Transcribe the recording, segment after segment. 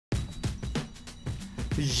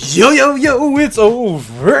Yo, yo, yo, it's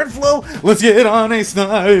overtflow. Let's get on a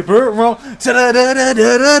sniper roll. What's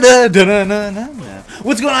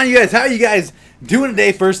going on, you guys? How are you guys doing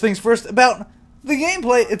today? First things first, about the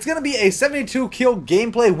gameplay. It's going to be a 72 kill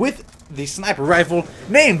gameplay with the sniper rifle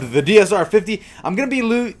named the DSR-50. I'm going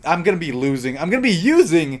to be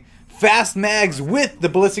using fast mags with the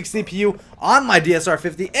ballistic CPU on my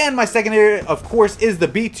DSR-50, and my secondary, of course, is the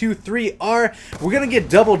BO2 We're gonna get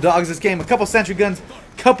double dogs this game, a couple sentry guns,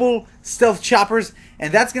 couple stealth choppers,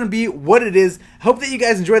 and that's gonna be what it is. Hope that you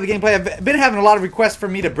guys enjoy the gameplay. I've been having a lot of requests for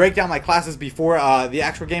me to break down my classes before the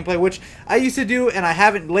actual gameplay, which I used to do and I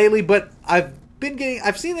haven't lately, but I've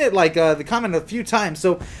seen it like the comment a few times,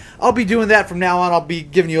 so I'll be doing that from now on. I'll be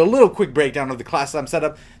giving you a little quick breakdown of the class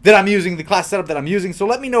that I'm using. So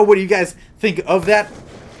let me know what you guys think of that.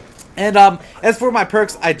 And as for my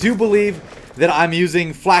perks, I do believe that I'm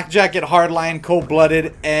using Flak Jacket, Hardline, Cold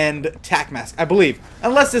Blooded, and Tac Mask. I believe,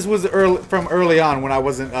 unless this was from early on when I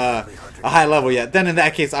wasn't a high level yet. Then in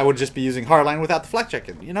that case, I would just be using Hardline without the Flak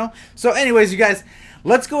Jacket. You know. So anyways, you guys,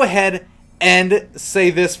 let's go ahead and say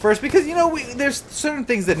this first, because you know there's certain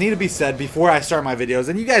things that need to be said before I start my videos,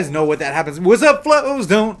 and you guys know what that happens. What's up, flows?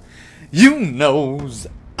 Don't you knows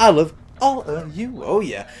I love all of you? Oh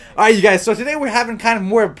yeah. All right, you guys. So today we're having kind of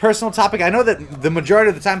more of a personal topic. I know that the majority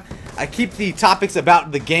of the time I keep the topics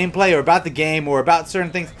about the gameplay or about the game or about certain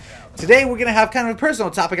things. Today we're gonna have kind of a personal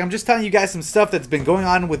topic. I'm just telling you guys some stuff that's been going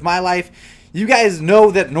on with my life. You guys know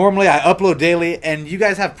that normally I upload daily, and you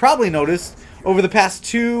guys have probably noticed over the past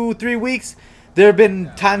 2-3 weeks, there have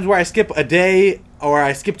been times where I skip a day or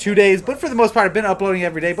I skip 2 days, but for the most part, I've been uploading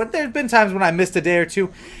every day. But there's been times when I missed a day or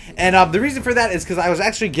two, and the reason for that is because I was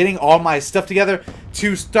actually getting all my stuff together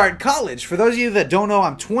to start college. For those of you that don't know,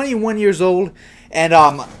 I'm 21 years old, and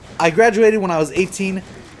I graduated when I was 18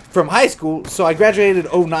 from high school, so I graduated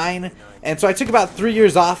in 09, and so I took about 3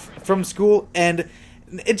 years off from school, and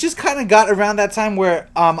it just kind of got around that time where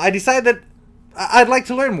I decided that I'd like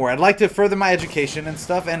to learn more. I'd like to further my education and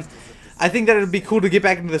stuff, and I think that it would be cool to get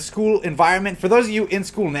back into the school environment. For those of you in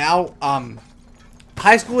school now,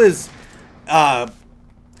 high school is I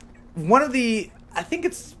think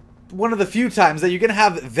it's one of the few times that you're going to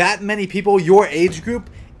have that many people your age group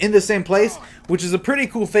in the same place, which is a pretty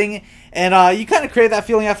cool thing. And you kind of crave that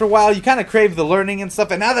feeling after a while. You kind of crave the learning and stuff.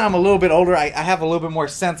 And now that I'm a little bit older, I have a little bit more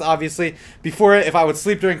sense, obviously. Before, if I would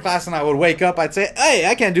sleep during class and I would wake up, I'd say, hey,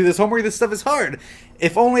 I can't do this homework. This stuff is hard.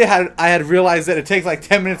 If only I had realized that it takes like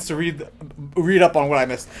 10 minutes to read up on what I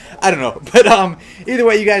missed. I don't know. But either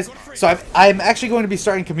way, you guys, so I'm actually going to be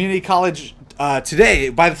starting community college today.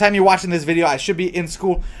 By the time you're watching this video, I should be in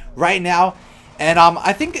school right now. And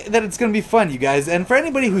I think that it's going to be fun, you guys. And for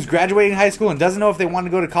anybody who's graduating high school and doesn't know if they want to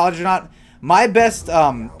go to college or not, my best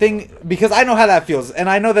thing, because I know how that feels, and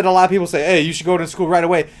I know that a lot of people say, hey, you should go to school right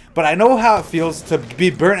away, but I know how it feels to be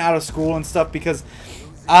burnt out of school and stuff, because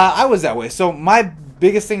I was that way. So my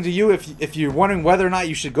biggest thing to you, if you're wondering whether or not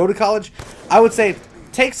you should go to college, I would say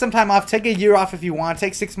take some time off, take a year off if you want,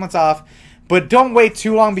 take 6 months off, but don't wait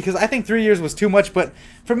too long, because I think 3 years was too much. But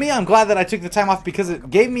for me, I'm glad that I took the time off, because it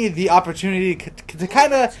gave me the opportunity to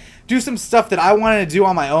kind of do some stuff that I wanted to do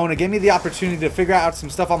on my own. It gave me the opportunity to figure out some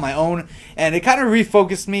stuff on my own, and it kind of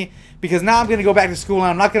refocused me, because now I'm going to go back to school, and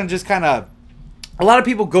I'm not going to just kind of... A lot of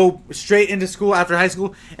people go straight into school after high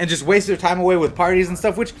school and just waste their time away with parties and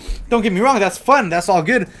stuff, which, don't get me wrong, that's fun, that's all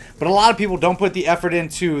good, but a lot of people don't put the effort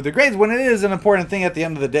into the grades when it is an important thing at the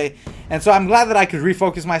end of the day. And so I'm glad that I could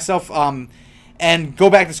refocus myself and go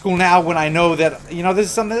back to school now, when I know that, you know, this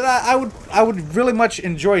is something that I would really much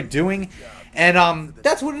enjoy doing. And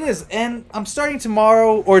that's what it is. And I'm starting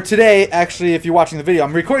tomorrow, or today, actually, if you're watching the video.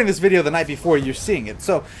 I'm recording this video the night before you're seeing it.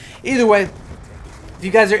 So either way, if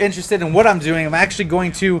you guys are interested in what I'm doing, I'm actually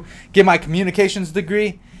going to get my communications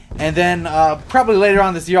degree, and then probably later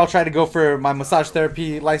on this year I'll try to go for my massage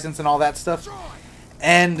therapy license and all that stuff.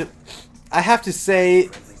 And I have to say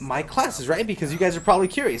my classes, right? Because you guys are probably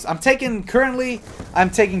curious. Currently I'm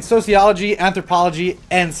taking sociology, anthropology,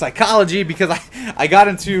 and psychology, because I got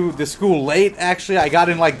into the school late, actually. I got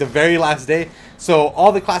in like the very last day. So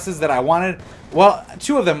all the classes that I wanted, well,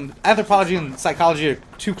 2 of them, anthropology and psychology, are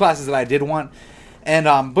 2 classes that I did want. And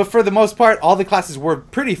but for the most part, all the classes were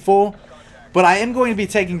pretty full. But I am going to be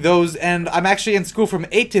taking those, and I'm actually in school from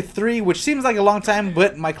 8 to 3, which seems like a long time,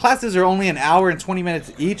 but my classes are only an hour and 20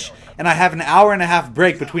 minutes each, and I have an hour and a half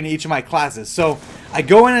break between each of my classes. So I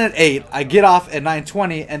go in at 8, I get off at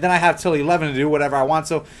 9:20, and then I have till 11 to do whatever I want.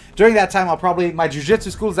 So during that time, my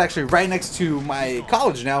jiu-jitsu school is actually right next to my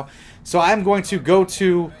college now, so I'm going to go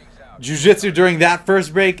to jiu-jitsu during that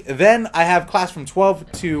first break. Then I have class from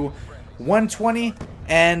 12 to 1:20,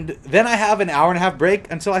 and then I have an hour and a half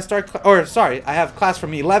break until I start, or sorry, I have class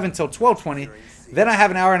from 11 till 12:20. Then I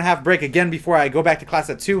have an hour and a half break again before I go back to class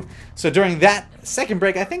at 2. So during that second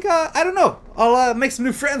break, I think, I don't know, I'll make some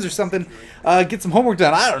new friends or something, get some homework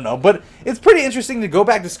done, I don't know. But it's pretty interesting to go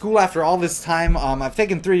back to school after all this time. I've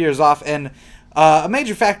taken 3 years off, and a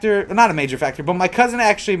major factor, not a major factor, but my cousin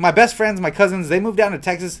actually, my best friends, my cousins, they moved down to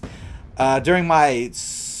Texas during my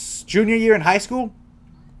junior year in high school,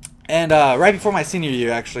 and right before my senior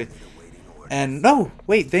year, actually. And no,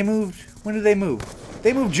 wait, they moved, when did they move?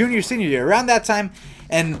 They moved junior, senior year, around that time.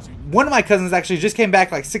 And one of my cousins actually just came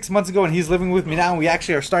back like 6 months ago, and he's living with me now, and we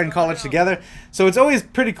actually are starting college together. So it's always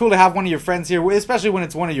pretty cool to have one of your friends here, especially when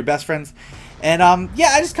it's one of your best friends. And yeah,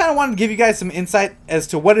 I just kind of wanted to give you guys some insight as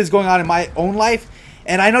to what is going on in my own life.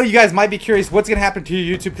 And I know you guys might be curious what's going to happen to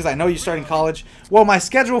your YouTube, because I know you're starting college. Well, my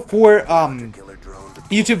schedule for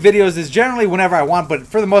YouTube videos is generally whenever I want, but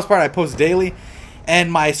for the most part I post daily.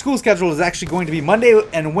 And my school schedule is actually going to be Monday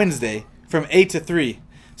and Wednesday from 8 to 3.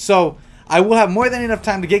 So I will have more than enough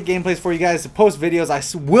time to get gameplays for you guys, to post videos. I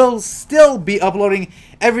will still be uploading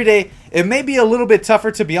every day. It may be a little bit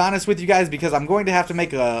tougher, to be honest with you guys, because I'm going to have to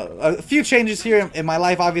make a few changes here in my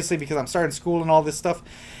life, obviously, because I'm starting school and all this stuff.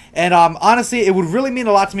 And honestly, it would really mean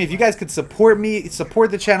a lot to me if you guys could support me,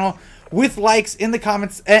 support the channel with likes in the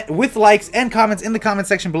comments, with likes and comments in the comment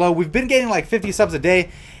section below. We've been getting like 50 subs a day,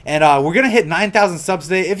 and we're gonna hit 9,000 subs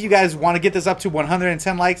today. If you guys want to get this up to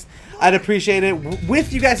 110 likes, I'd appreciate it.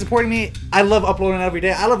 With you guys supporting me, I love uploading every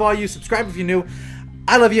day. I love all you. Subscribe if you're new.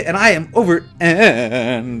 I love you, and I am over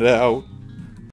and out.